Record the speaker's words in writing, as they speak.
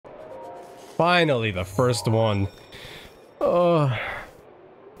Finally, the first one. 4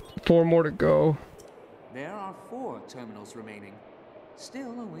 more to go. There are 4 terminals remaining.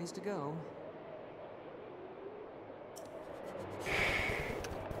 Still a ways to go.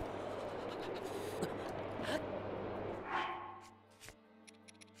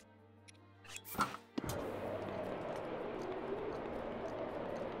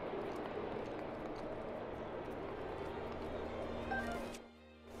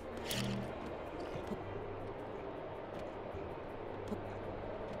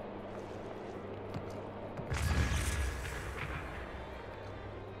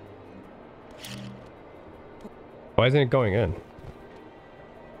 Why isn't it going in?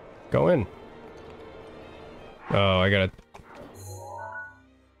 Go in. Oh, I gotta...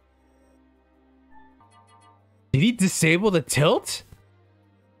 Did he disable the tilt?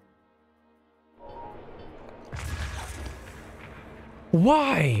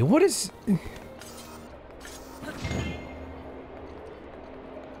 Why? What is...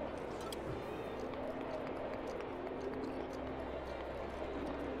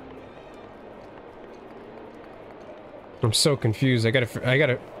 I'm so confused. I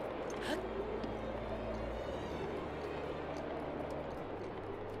gotta...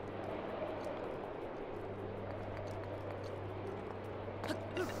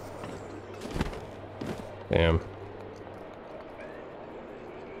 Damn.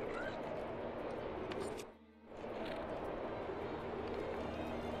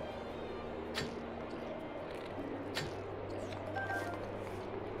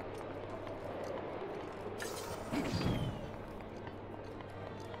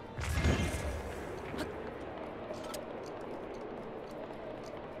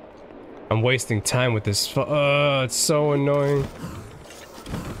 I'm wasting time with this. It's so annoying.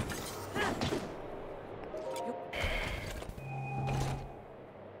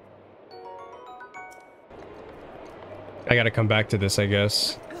 I gotta come back to this, I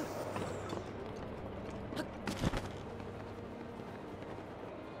guess.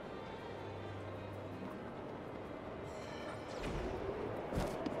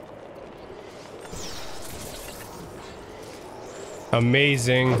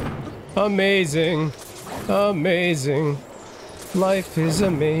 Amazing. Amazing. Amazing. Life is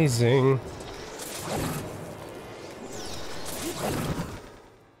amazing.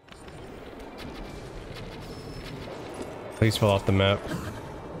 Please fall off the map.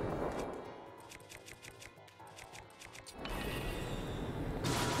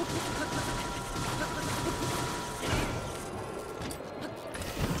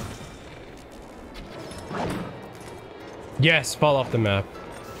 Yes, fall off the map.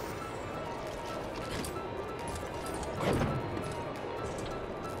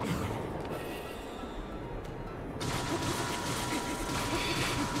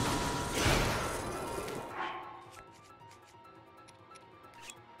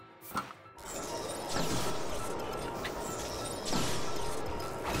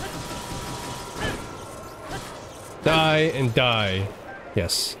 Die and die.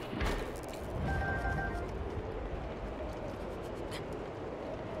 Yes.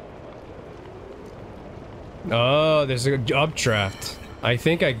 Oh, there's a updraft. I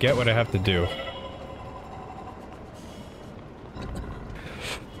think I get what I have to do.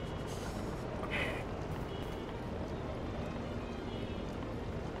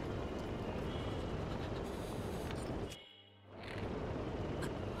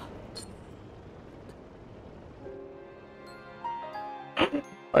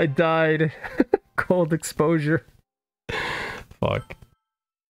 I died. Cold exposure. Fuck.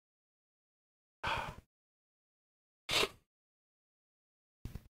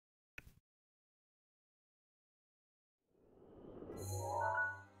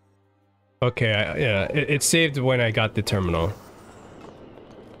 Okay, yeah, it saved when I got the terminal.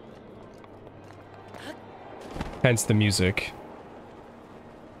 Hence the music.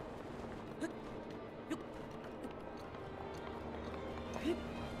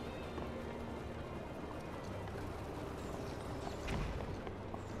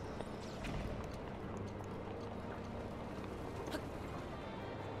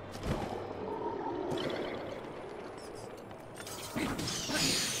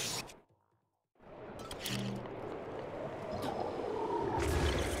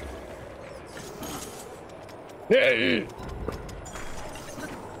 Hey.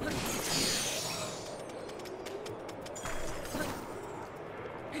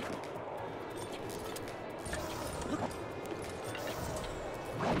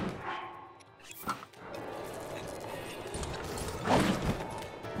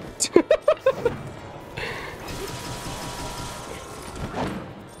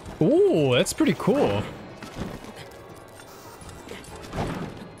 Ooh, that's pretty cool.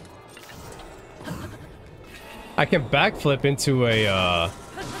 I can backflip into a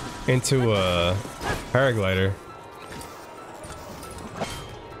paraglider.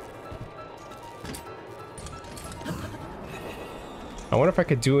 I wonder if I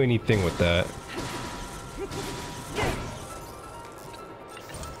could do anything with that.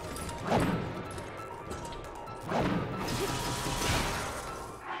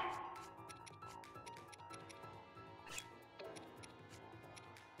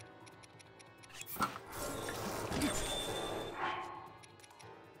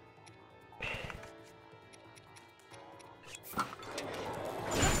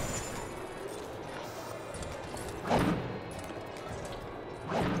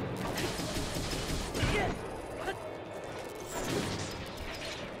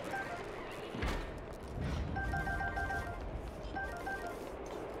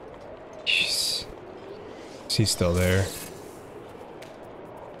 He's still there.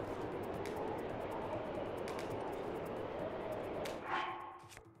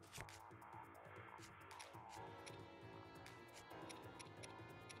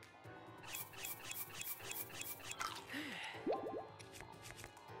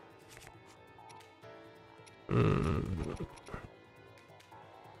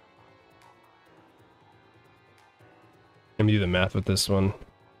 Let me do the math with this one.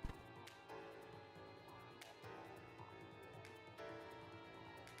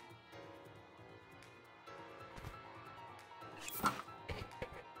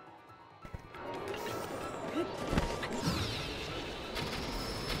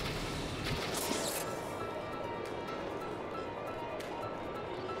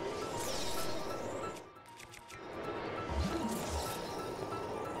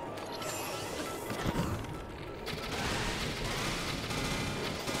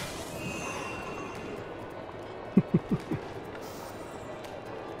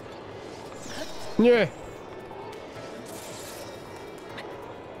 Yeah.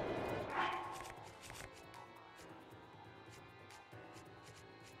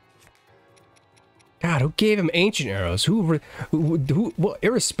 God, who gave him ancient arrows? Who what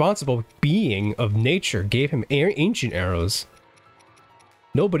irresponsible being of nature gave him ancient arrows?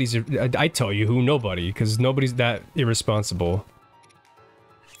 Nobody's, I tell you who, nobody, because nobody's that irresponsible.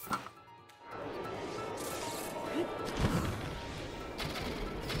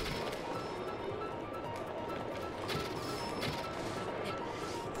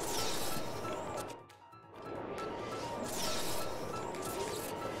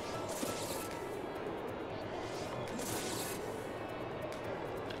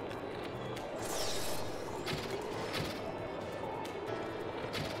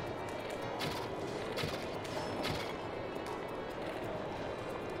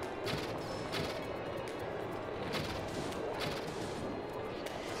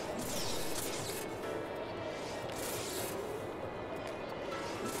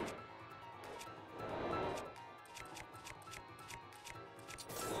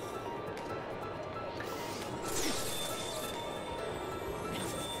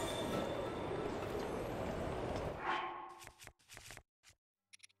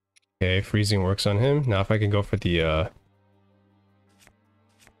 Okay, freezing works on him. Now if I can go for the,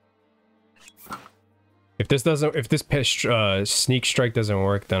 if this sneak strike doesn't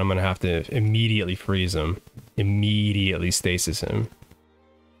work, then I'm gonna have to immediately freeze him. Immediately stasis him.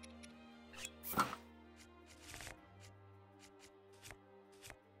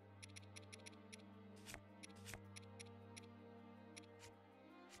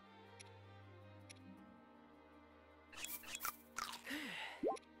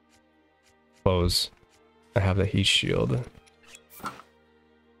 Close. I have the heat shield.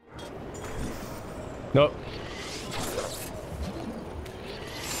 Nope.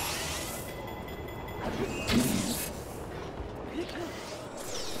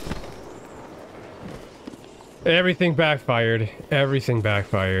 Everything backfired. Everything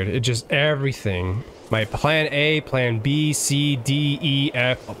backfired. It just everything. My plan A, plan B, C, D, E,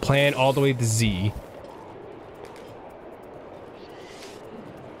 F, plan all the way to Z.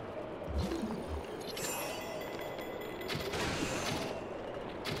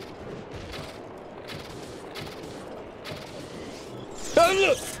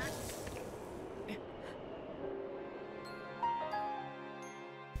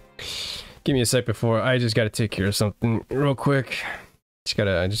 Give me a sec before I just gotta take care of something real quick.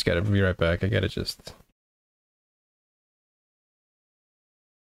 I just gotta be right back. I gotta just.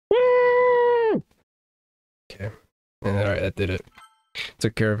 Okay. Alright, that did it.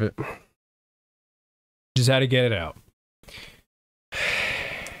 Took care of it. Just had to get it out.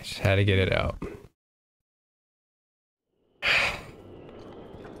 Just had to get it out.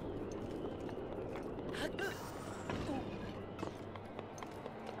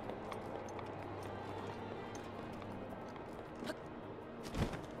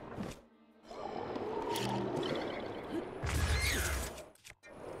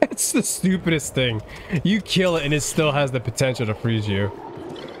 It's the stupidest thing. You kill it and it still has the potential to freeze you.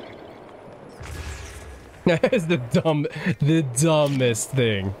 That is the dumbest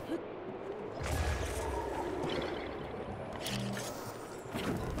thing.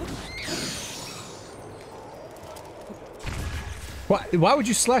 Why would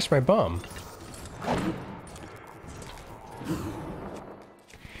you slash my bum?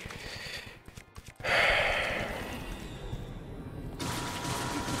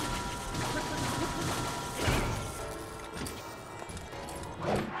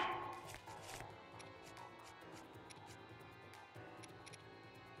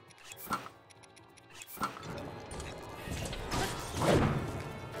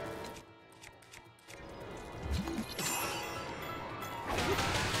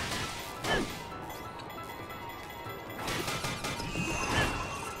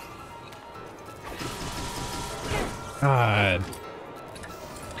 God.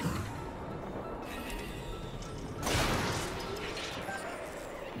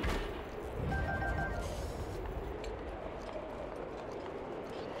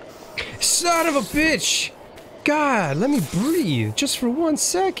 Son of a bitch! God, let me breathe just for 1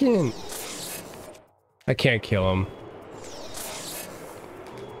 second. I can't kill him.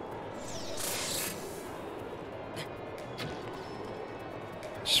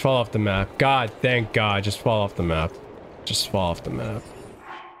 Just fall off the map. God, thank God, just fall off the map. Just fall off the map.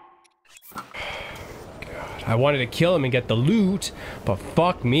 God, I wanted to kill him and get the loot, but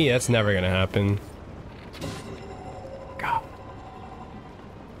fuck me, that's never gonna happen. God.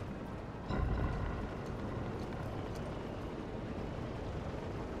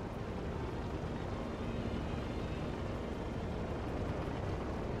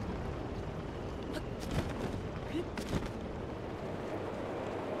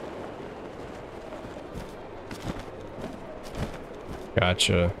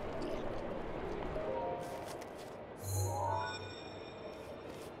 Gotcha.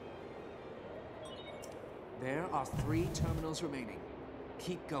 There are 3 terminals remaining.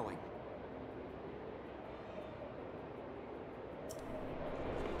 Keep going.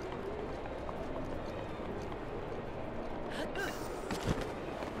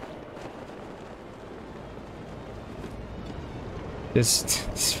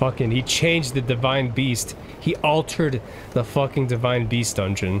 This fucking, he changed the Divine Beast. He altered the fucking Divine Beast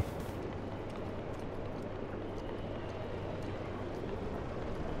dungeon.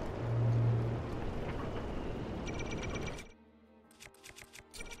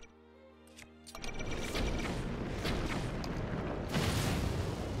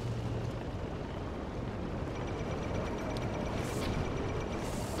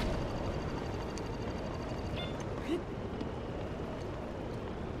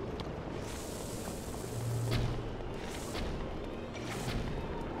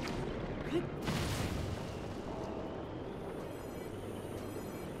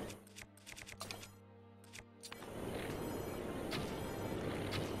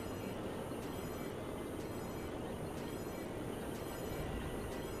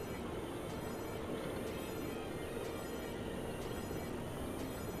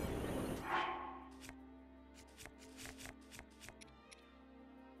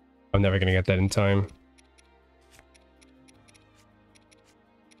 I'm never gonna get that in time.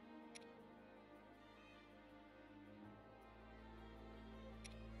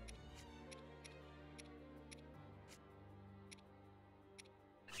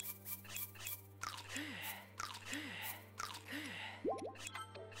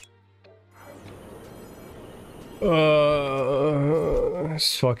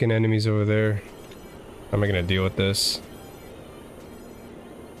 There's fucking enemies over there. How am I gonna deal with this?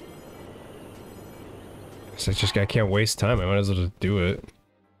 So it's just, I can't waste time. I might as well just do it.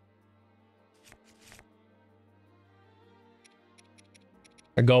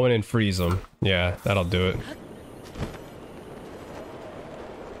 I go in and freeze them. Yeah, that'll do it.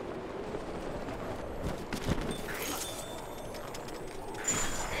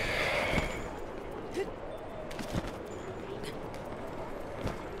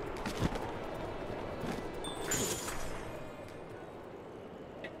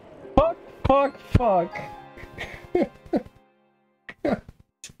 Fuck.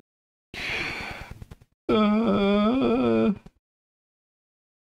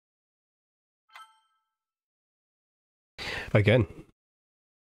 Again.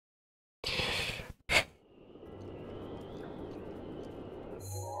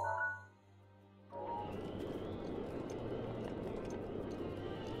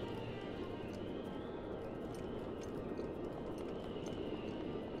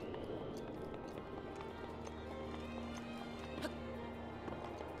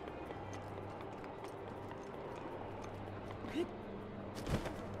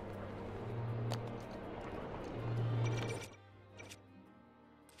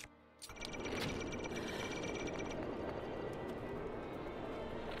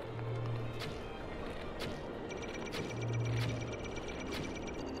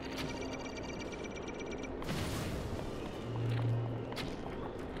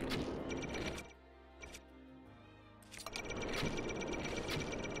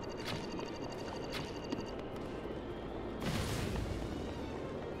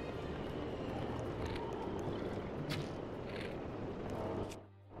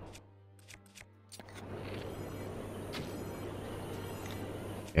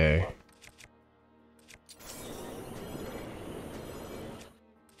 Okay.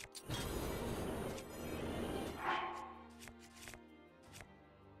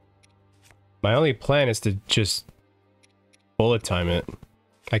 My only plan is to just bullet time it.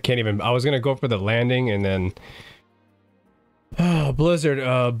 I can't even. I was gonna go for the landing and then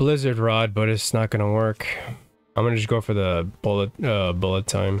blizzard rod, but it's not gonna work. I'm gonna just go for the bullet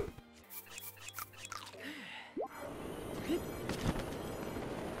time.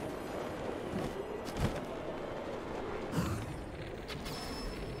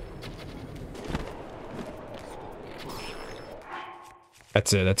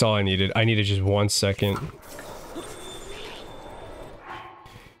 That's it. That's all I needed. I needed just 1 second.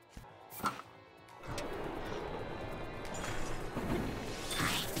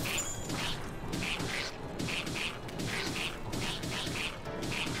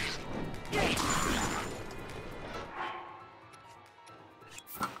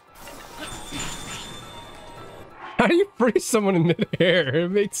 How do you freeze someone in midair?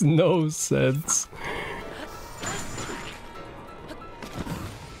 It makes no sense.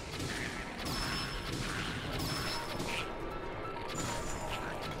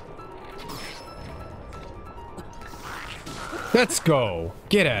 Let's go.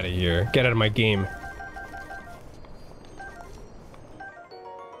 Get out of here. Get out of my game.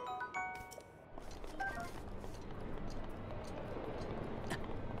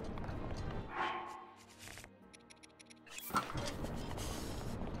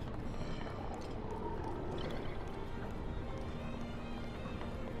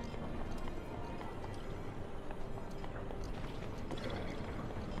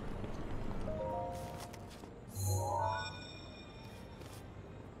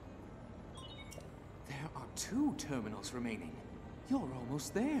 Terminals remaining. You're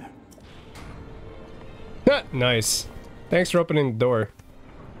almost there. Nice. Thanks for opening the door.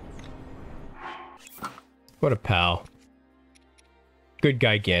 What a pal. Good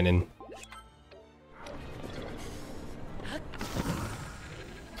guy, Ganon.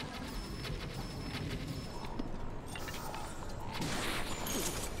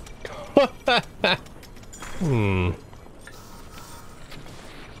 Hmm.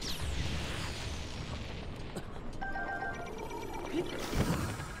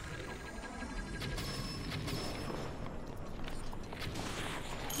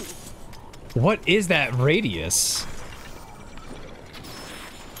 What is that radius?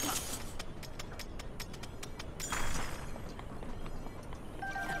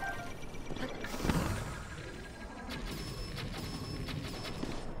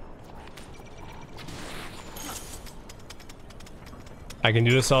 I can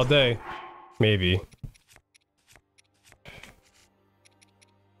do this all day. Maybe.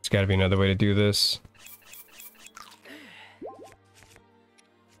 There's gotta be another way to do this.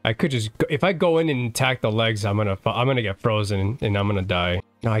 I could just, if I go in and attack the legs, I'm gonna get frozen and I'm gonna die.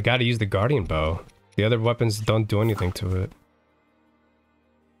 No, I gotta use the guardian bow. The other weapons don't do anything to it.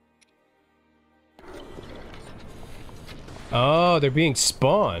 Oh, they're being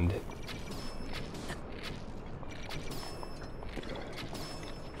spawned.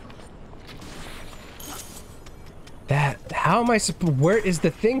 How am I where is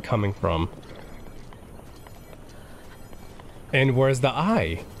the thing coming from? And where's the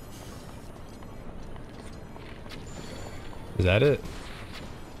eye? Is that it?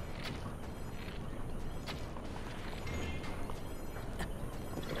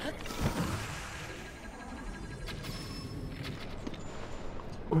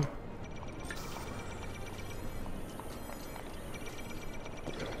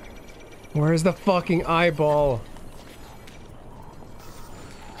 Where's the fucking eyeball?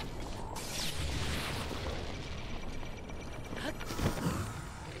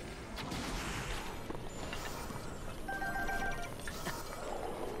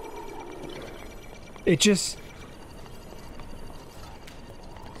 It just...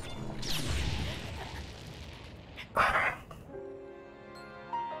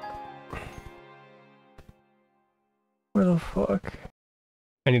 Where the fuck?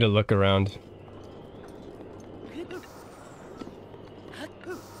 I need to look around.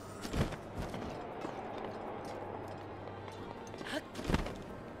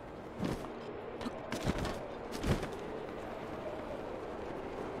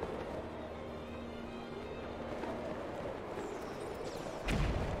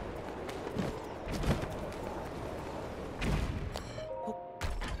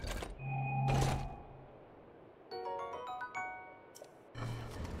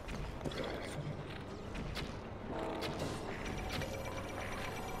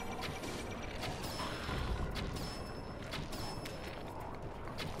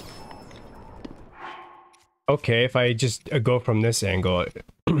 Okay, if I just go from this angle,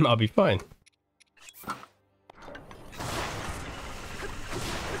 I'll be fine.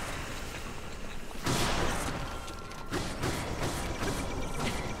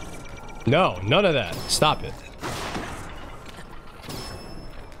 No, none of that. Stop it.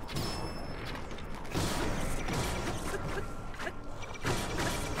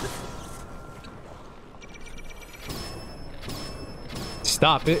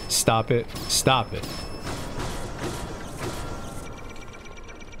 Stop it, stop it, stop it.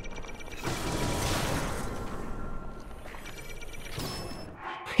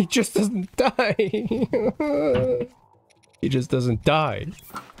 He just doesn't die. He just doesn't die.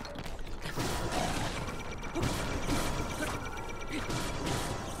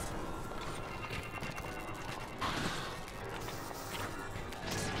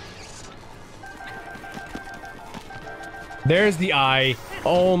 There's the eye.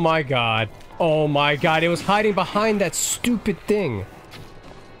 Oh my god. Oh my god. It was hiding behind that stupid thing.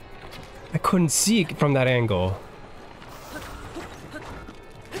 I couldn't see it from that angle.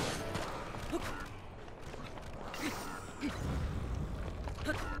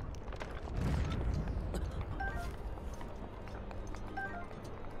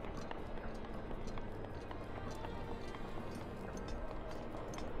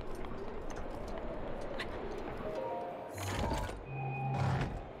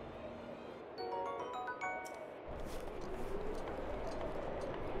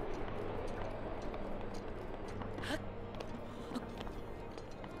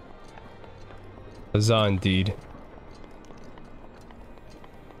 Huzzah indeed.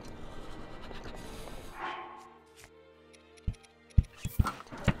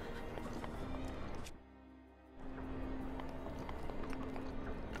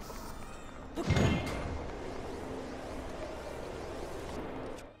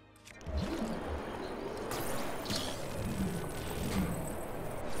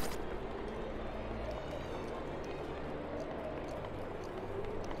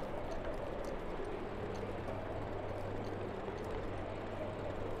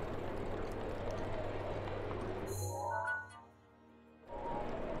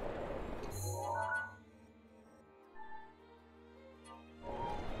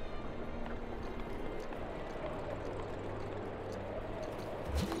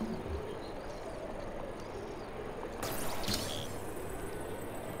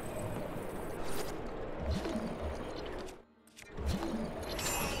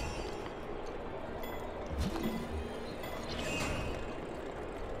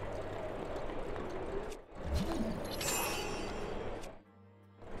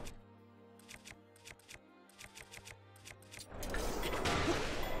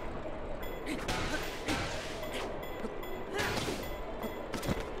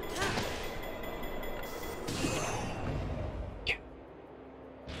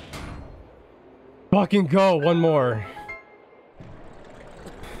 Fucking go, one more.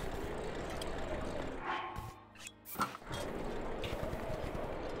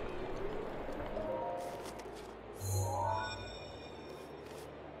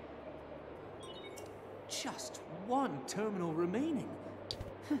 Just one terminal remaining.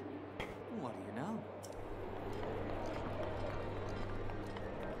 What do you know?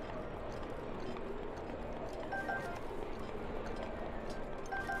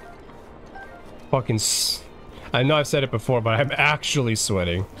 Fucking I know I've said it before, but I'm actually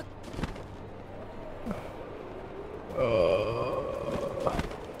sweating.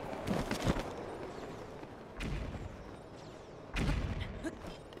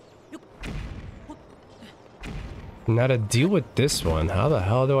 Now to deal with this one. How the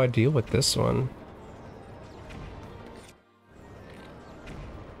hell do I deal with this one?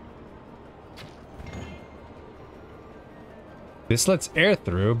 This lets air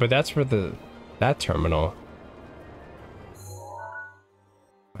through, but that's for that terminal.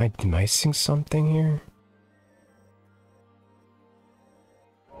 Am I missing something here?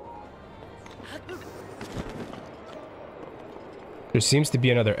 There seems to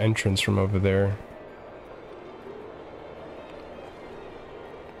be another entrance from over there.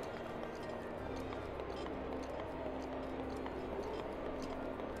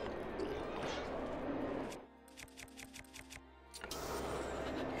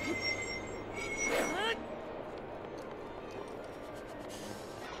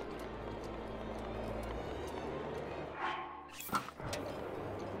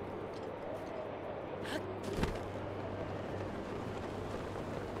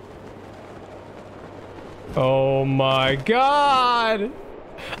 Oh my god!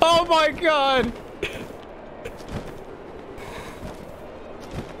 Oh my god!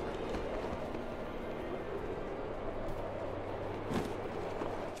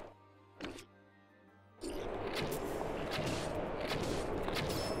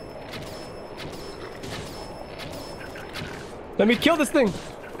 Let me kill this thing.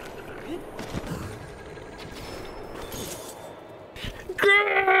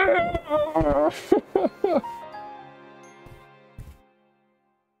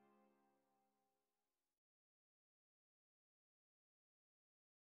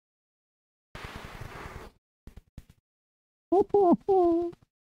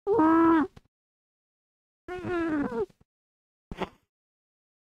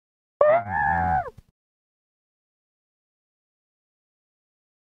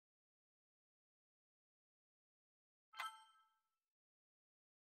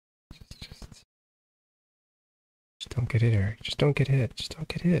 Just don't get hit, Eric. Just don't get hit. Just don't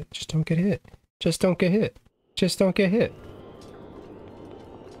get hit. Just don't get hit. Just don't get hit. Just don't get hit.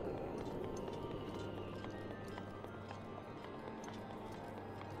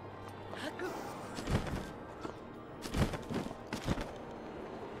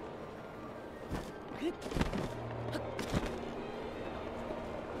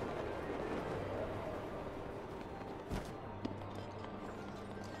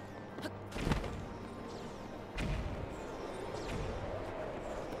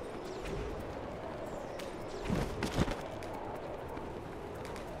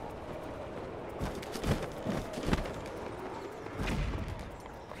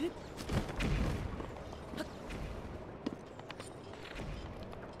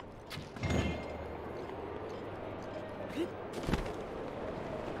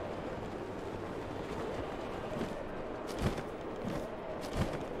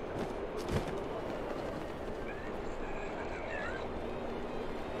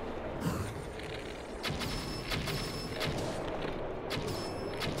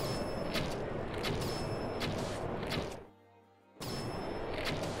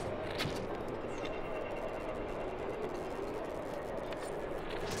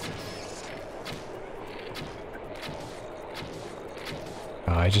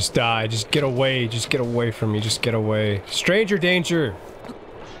 I just die. Just get away. Just get away from me. Just get away. Stranger danger.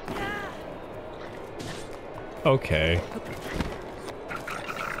 Okay.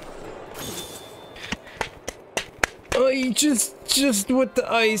 Oh, just with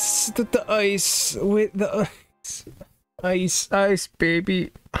the ice. With the ice. With the ice. Ice,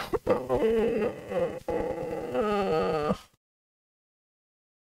 baby. Okay,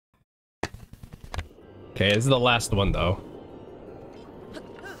 this is the last one though.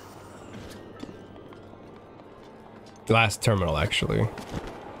 Last terminal, actually.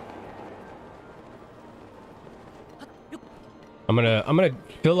 I'm gonna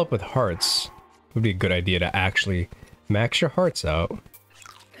fill up with hearts. Would be a good idea to actually max your hearts out.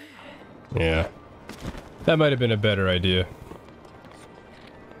 Yeah. That might have been a better idea.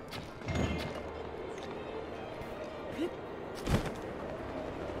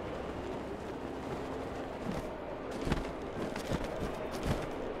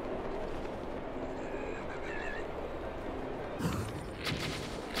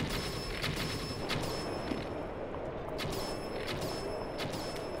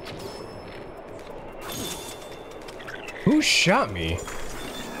 Who shot me?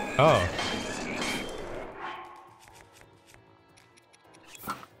 Oh.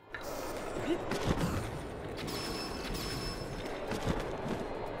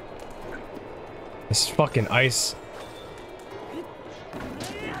 This fucking ice.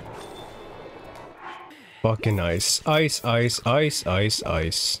 Fucking ice. Ice, ice, ice, ice,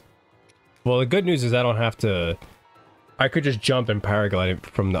 ice. Well, the good news is I don't have to... I could just jump and paraglide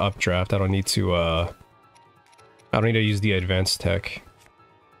from the updraft. I don't need to use the advanced tech.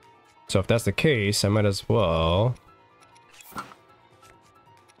 So if that's the case, I might as well...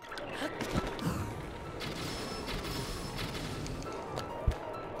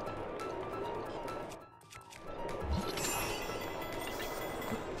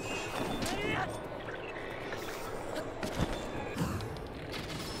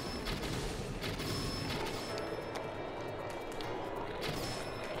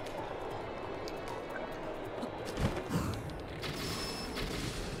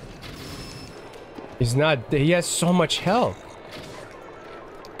 He's not... He has so much health.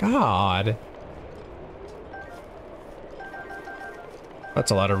 God. That's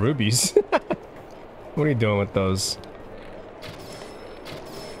a lot of rubies. What are you doing with those?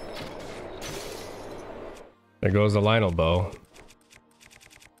 There goes the Lionel bow.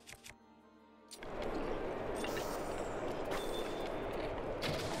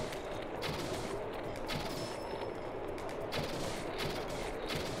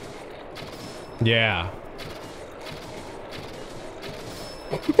 Yeah.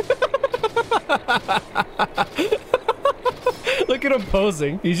 Look at him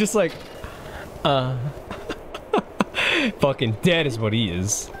posing. He's just like, Fucking dead is what he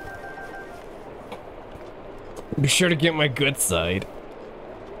is. Be sure to get my good side.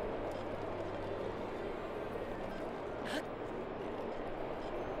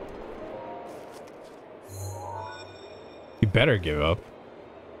 You better give up.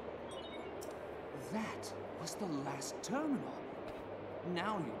 That was the last terminal.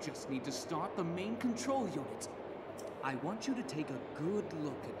 Now you just need to start the main control unit. I want you to take a good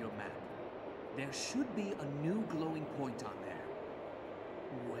look at your map. There should be a new glowing point on there.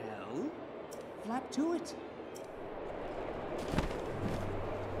 Well, flap to it.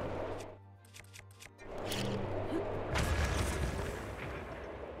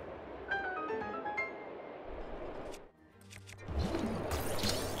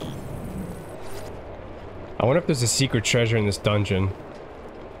 I wonder if there's a secret treasure in this dungeon.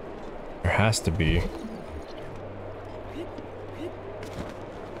 There has to be.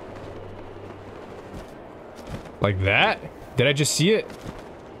 Like that? Did I just see it?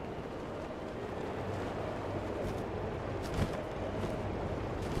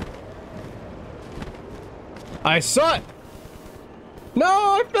 I saw it! No,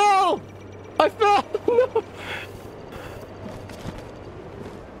 I fell! I fell! No!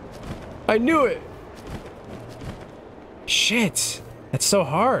 I knew it! Shit! That's so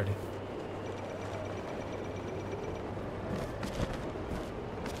hard.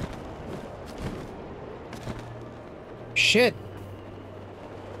 Shit!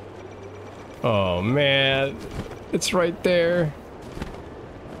 Oh man, it's right there.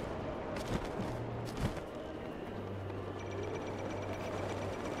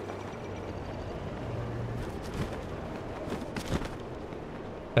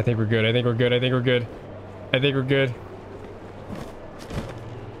 I think we're good. I think we're good. I think we're good. I think we're good.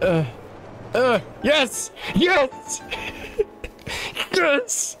 Yes! Yes!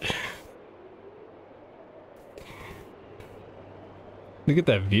 Yes! Look at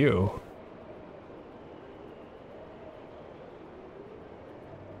that view.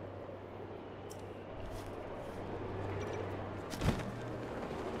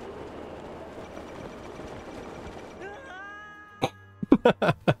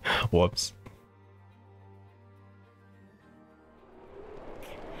 Whoops.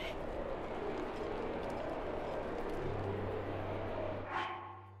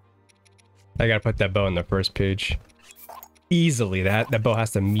 I gotta put that bow on the first page. Easily, that bow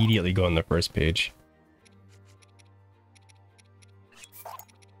has to immediately go on the first page.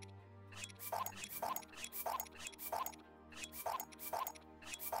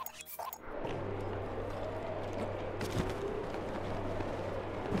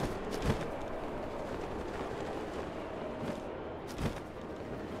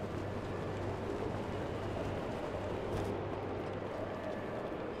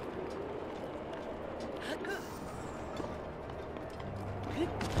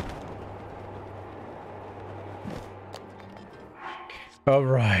 All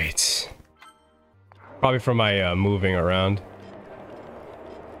right. Probably from my moving around.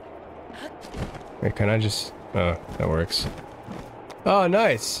 Wait, can I just... Oh, that works. Oh,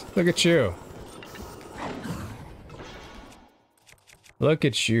 nice. Look at you. Look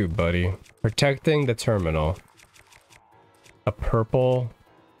at you, buddy. Protecting the terminal. A purple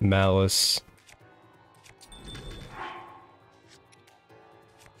malice.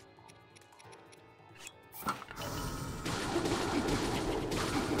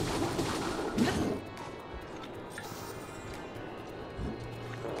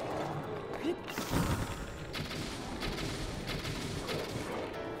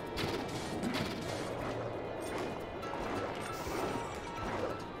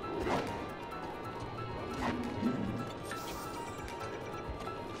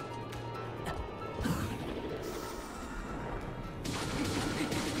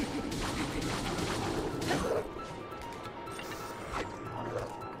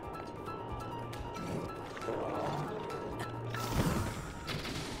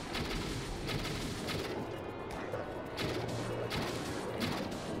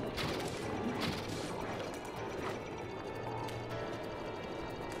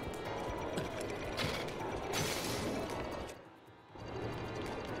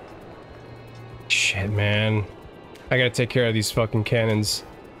 Shit, man. I gotta take care of these fucking cannons.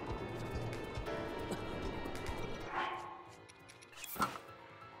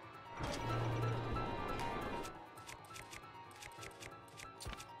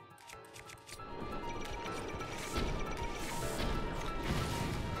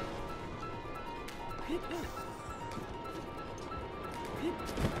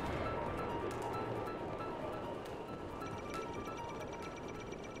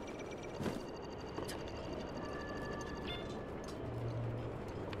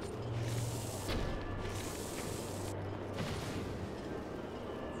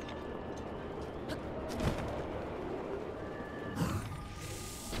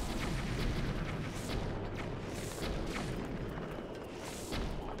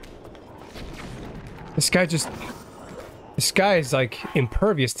 This guy just... This guy is like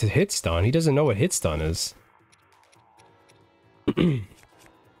impervious to hit stun. He doesn't know what hit stun is.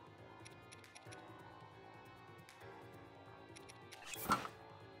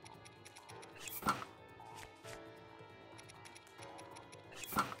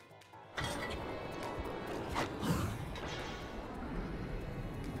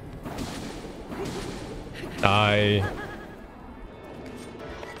 Die.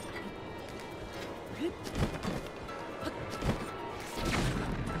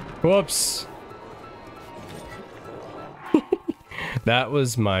 Whoops. That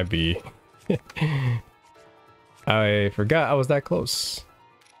was my B. I forgot I was that close.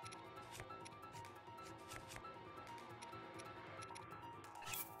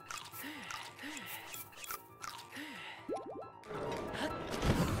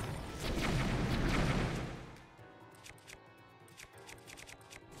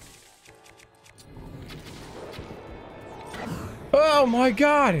 Oh my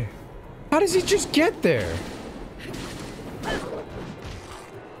god! How does he just get there?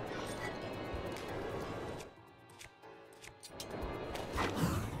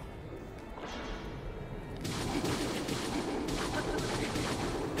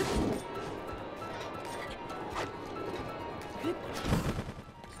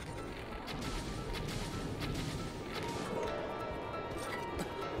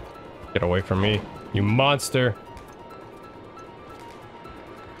 Get away from me, you monster!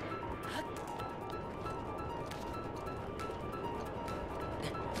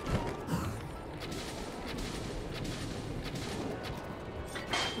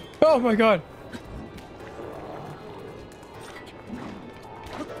 Oh my god!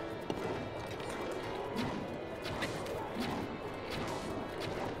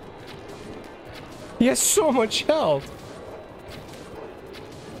 He has so much health!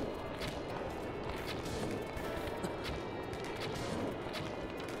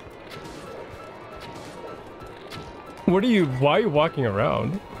 What are you... Why are you walking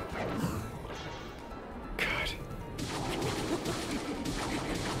around? God.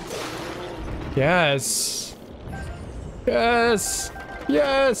 Yes! Yes!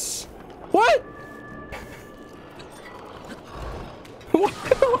 Yes! What?!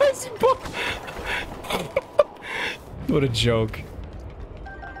 Why is he What a joke.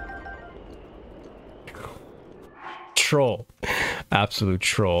 Troll. Absolute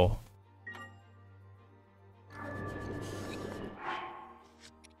troll.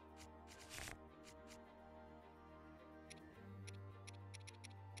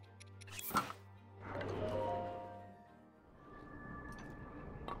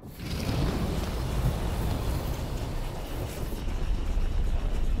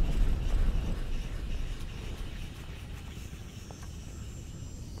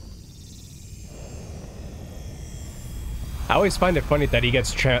 I always find it funny that he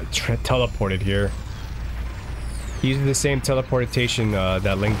gets teleported here. He uses the same teleportation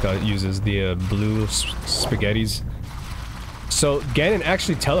that Link uses, the blue spaghettis. So Ganon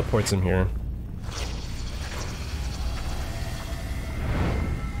actually teleports him here.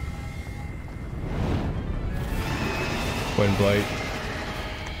 Wind Blight.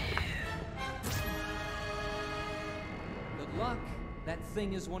 Good luck. That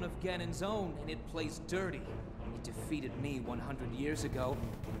thing is one of Ganon's own, and it plays dirty. It defeated me 100 years ago,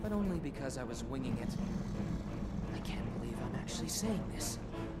 but only because I was winging it. I can't believe I'm actually saying this,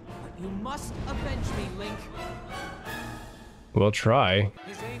 but you must avenge me, Link. We'll try.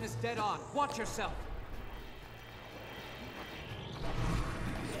 His aim is dead on. Watch yourself.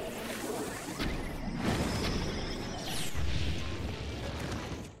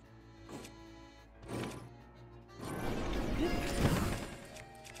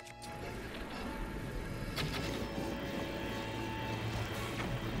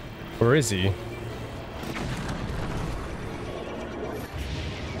 Where is he?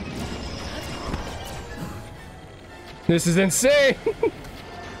 This is insane!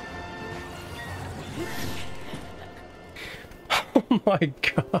 Oh my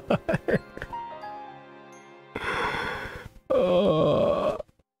god.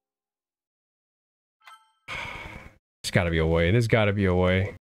 There's gotta be a way. There's gotta be a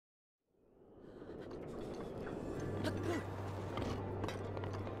way.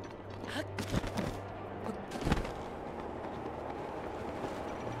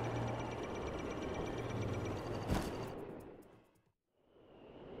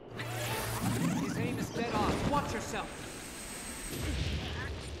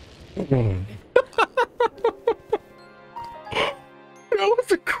 That was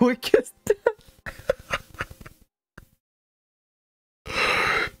the quickest.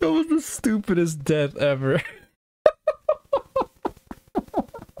 That was the Stupidest death ever.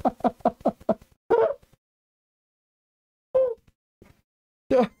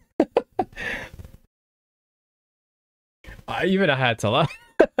 I had to laugh.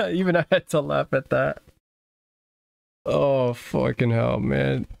 Even I had to laugh at that. Oh fucking hell,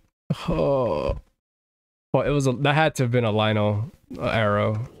 man. Oh. Well, it was that had to have been a Lionel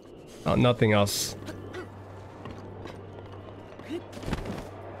arrow. Nothing else.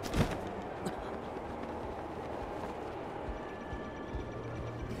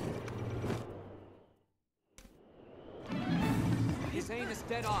 His aim is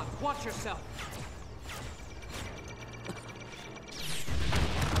dead on. Watch yourself.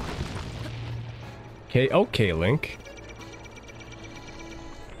 Okay, Link.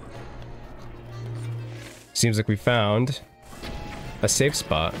 Seems like we found a safe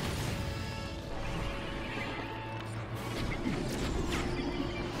spot.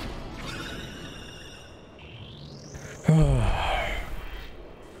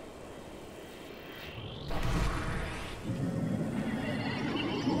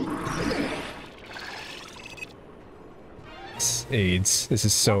 It's AIDS. This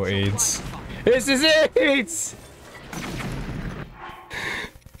is so AIDS. This is AIDS!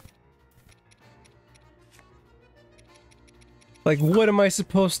 Like, what am I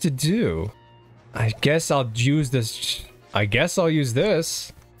supposed to do? I guess I'll use this. I guess I'll use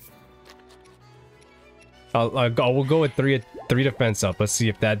this. We'll go with three defense up. Let's see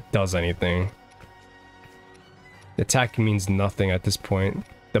if that does anything. Attack means nothing at this point.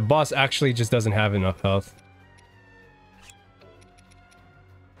 The boss actually just doesn't have enough health.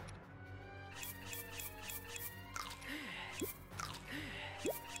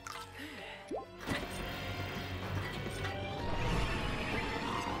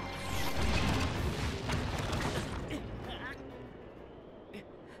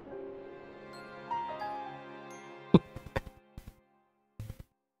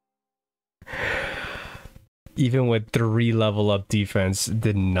 Even with 3 level up defense,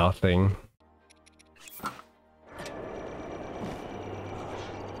 did nothing.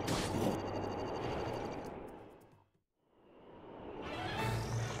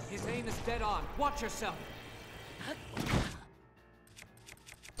 His aim is dead on. Watch yourself.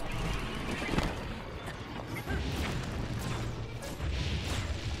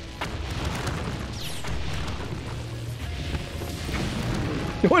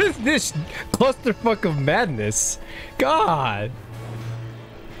 What is this clusterfuck of madness? God!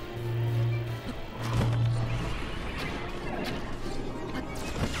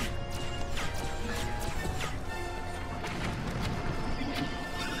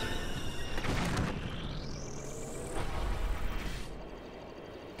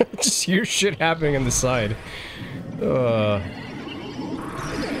 Just hear shit happening on the side. I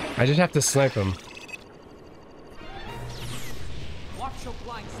just have to snipe him.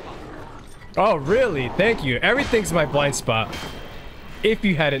 Oh, really? Thank you. Everything's my blind spot. If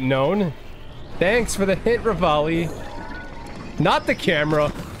you hadn't known. Thanks for the hint, Rivali. Not the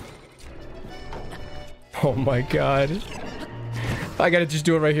camera. Oh my god. I gotta just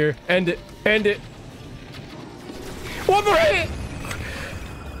do it right here. End it. End it. One more hit!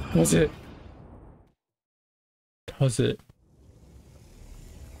 Does it? Does it?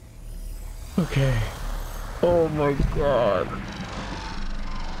 Okay. Oh my god.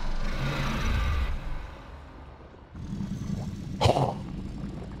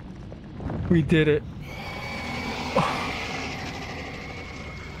 We did it.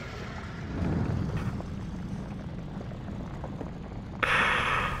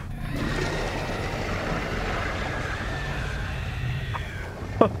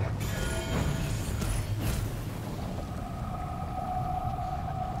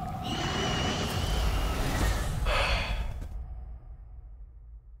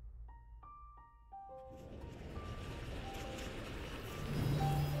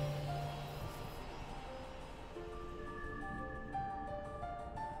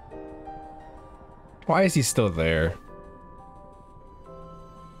 Why is he still there?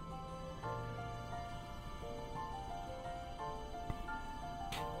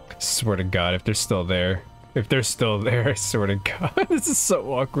 Swear to God, if they're still there. If they're still there, I swear to God. This is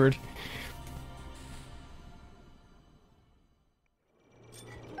so awkward.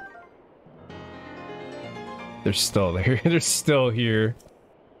 They're still there. They're still here.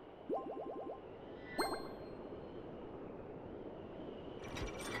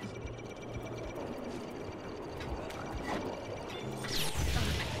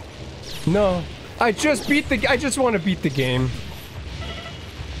 No, I just want to beat the game.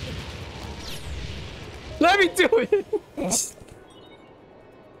 Let me do it.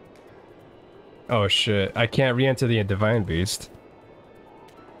 Oh shit, I can't re-enter the Divine Beast.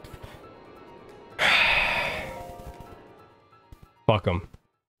 Fuck him.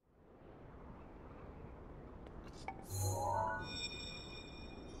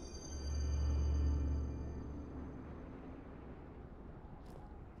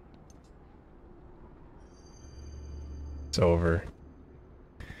 It's over.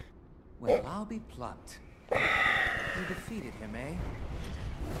 Well, I'll be plucked. You defeated him, eh?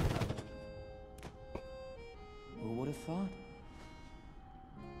 Who would have thought?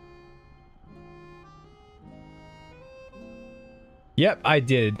 Yep, I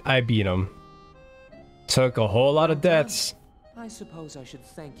did. I beat him. Took a whole lot of deaths. I suppose I should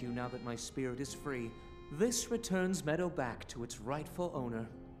thank you now that my spirit is free. This returns Meadow back to its rightful owner.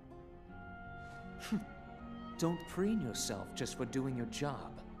 Don't preen yourself just for doing your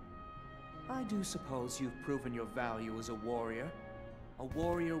job. I do suppose you've proven your value as a warrior. A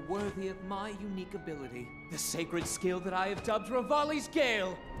warrior worthy of my unique ability. The sacred skill that I have dubbed Revali's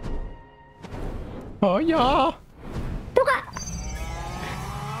Gale! Oh yeah!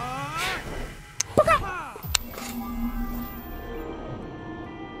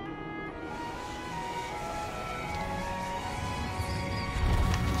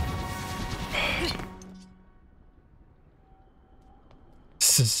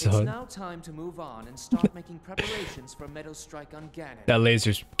 It's now time to move on and start making preparations for Meadow's strike on Ganon. That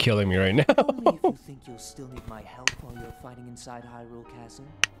laser's killing me right now. Only if you think you'll still need my help while you're fighting inside Hyrule Castle.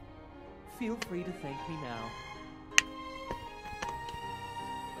 Feel free to thank me now.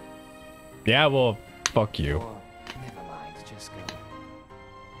 Yeah, well, fuck you. Or, never mind, just go.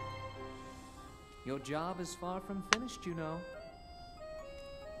 Your job is far from finished, you know.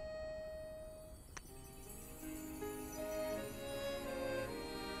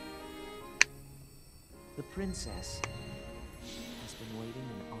 The princess has been waiting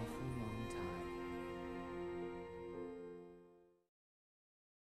an awful long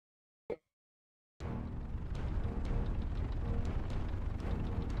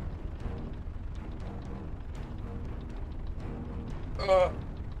time.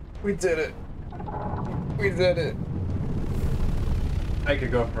 We did it. We did it. I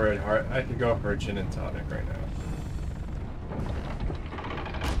could go for it hard. I could go for a gin and tonic right now.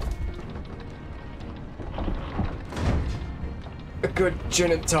 A good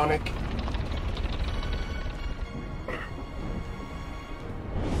gin and tonic.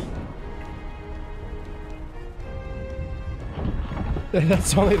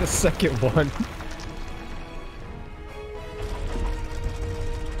 That's only the second one.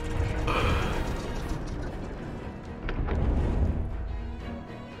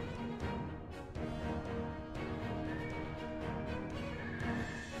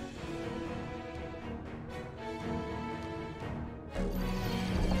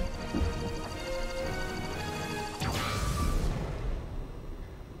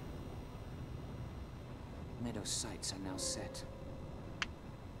 Meadow's sights are now set.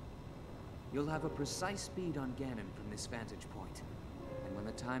 You'll have a precise speed on Ganon from this vantage point. And when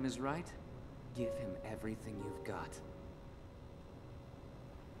the time is right, give him everything you've got.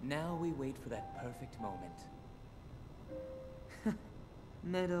 Now we wait for that perfect moment.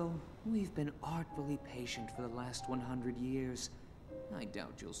 Meadow, we've been artfully patient for the last 100 years. I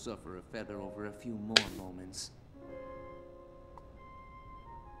doubt you'll suffer a feather over a few more moments.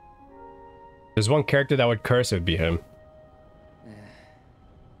 There's one character that would curse, it would be him.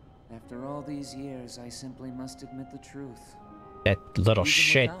 After all these years, I simply must admit the truth. That little Even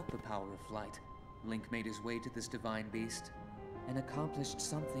shit. without the power of flight, Link made his way to this divine beast and accomplished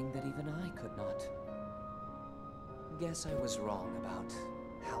something that even I could not. Guess I was wrong about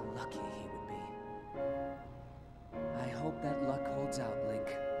how lucky he would be. I hope that luck holds out,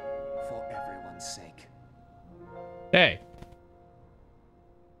 Link, for everyone's sake. Hey.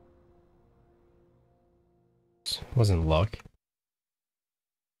 Wasn't luck.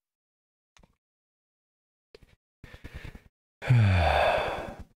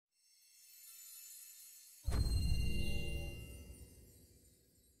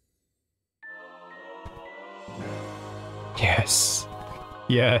 Yes.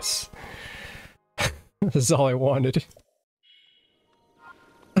 Yes. This is all I wanted.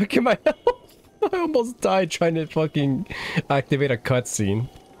 Look at my health. I almost died trying to fucking activate a cutscene.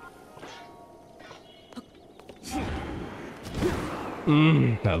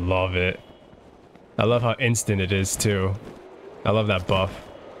 I love it. I love how instant it is too. I love that buff.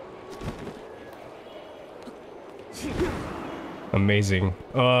 Amazing.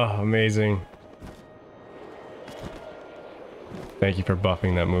 Oh, amazing. Thank you for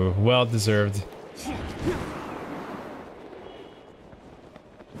buffing that move. Well deserved.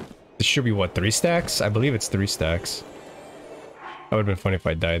 should be what, 3 stacks? I believe it's 3 stacks. That would have been funny if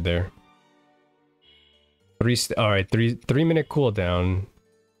I died there. Alright, 3-minute cooldown.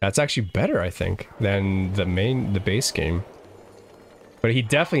 That's actually better, I think, than the base game. But he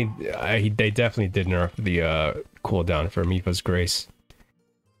definitely, they definitely did nerf the cooldown for Mipa's Grace.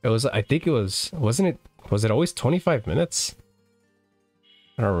 It was, I think it was, was it always 25 minutes?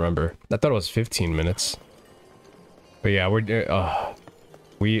 I don't remember. I thought it was 15 minutes. But yeah,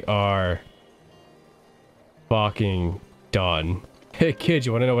 we are fucking done. Hey kid,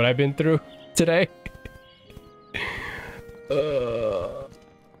 you wanna know what I've been through today?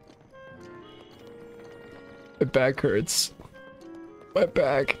 My back hurts. My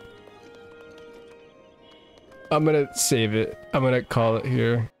back. I'm gonna save it. I'm gonna call it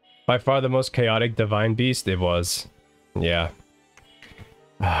here. By far the most chaotic divine beast it was. Yeah.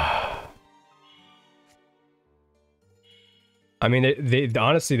 I mean, they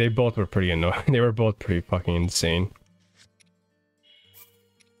honestly, they both were pretty annoying. They were both pretty fucking insane.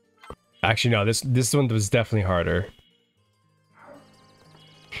 Actually, no, this one was definitely harder.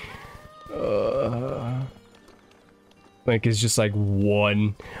 Like, it's just like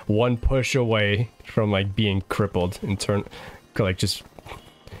one push away from like being crippled in turn, like just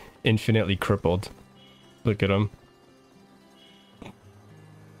infinitely crippled. Look at him.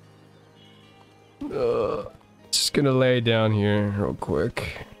 Just gonna lay down here real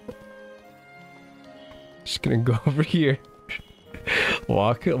quick. Just gonna go over here.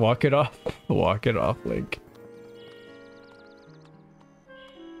 Walk it off. Walk it off, Link.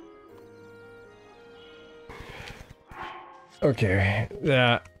 Okay,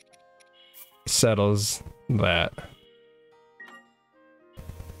 that settles that.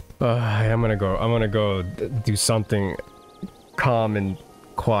 I'm gonna go do something calm and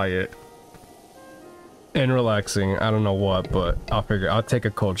quiet and relaxing. I don't know what, but I'll take a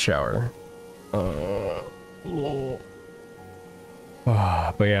cold shower. But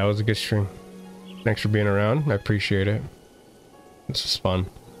yeah, it was a good stream. Thanks for being around. I appreciate it. This was fun.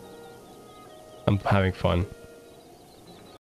 I'm having fun.